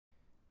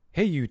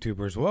Hey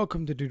YouTubers,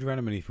 welcome to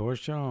Deuteronomy 4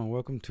 channel.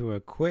 Welcome to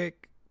a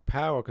quick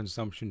power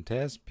consumption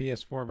test,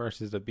 PS4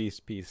 versus the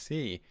Beast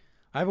PC.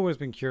 I've always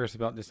been curious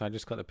about this. I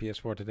just got the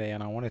PS4 today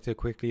and I wanted to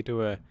quickly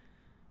do a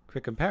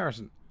quick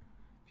comparison.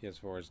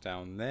 PS4 is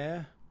down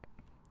there.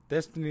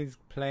 Destiny's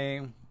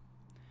playing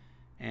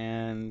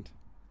and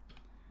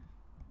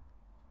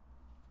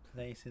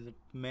place is a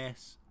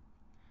mess.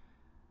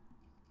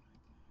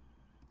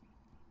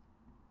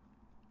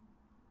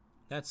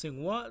 That's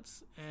in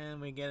watts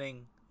and we're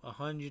getting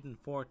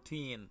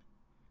 114.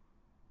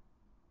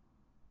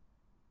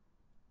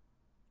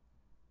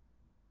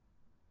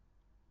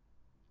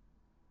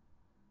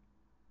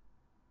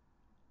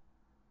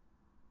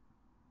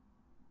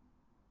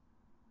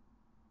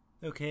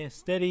 Okay,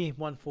 steady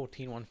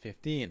 114,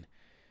 115.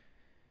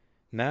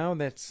 Now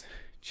let's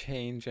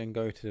change and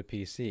go to the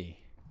PC.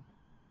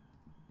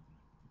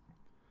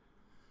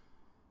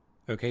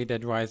 Okay,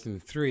 Dead Rising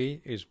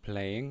 3 is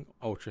playing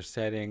ultra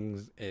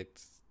settings.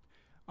 It's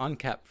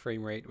uncapped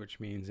frame rate, which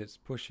means it's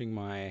pushing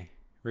my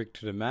rig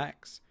to the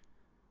max.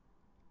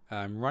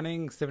 I'm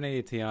running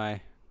 780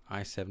 Ti,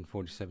 i7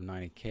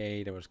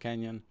 4790K, there was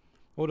Canyon.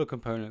 All the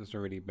components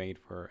are really made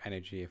for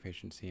energy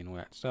efficiency and all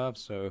that stuff.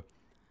 So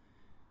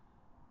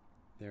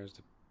there's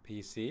the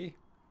PC.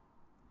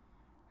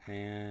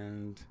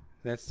 And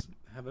let's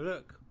have a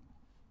look.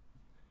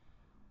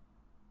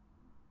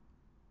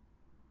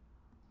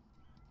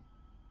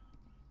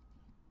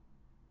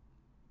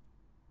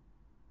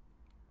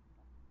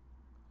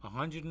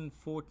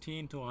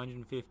 $114 to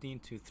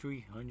 $115 to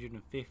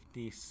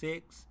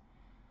 $356,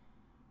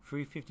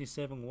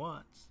 357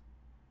 watts,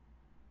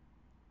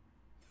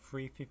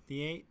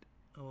 358,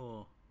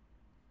 oh,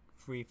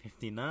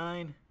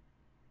 359,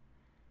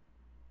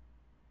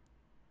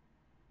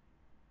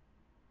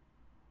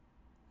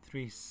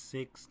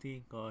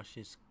 360. Gosh,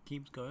 this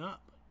keeps going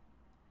up.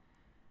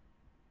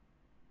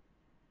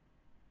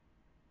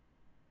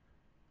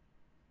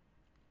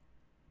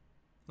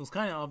 It was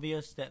kind of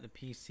obvious that the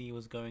PC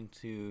was going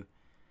to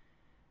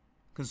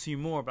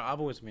consume more, but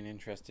I've always been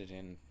interested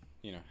in,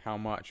 how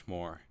much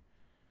more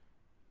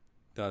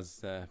does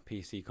the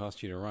PC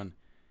cost you to run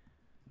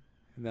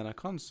than a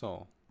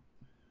console.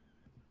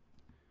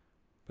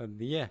 But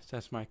yes,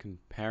 that's my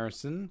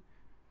comparison.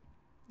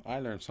 I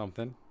learned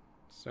something.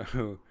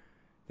 So,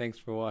 thanks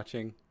for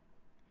watching.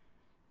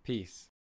 Peace.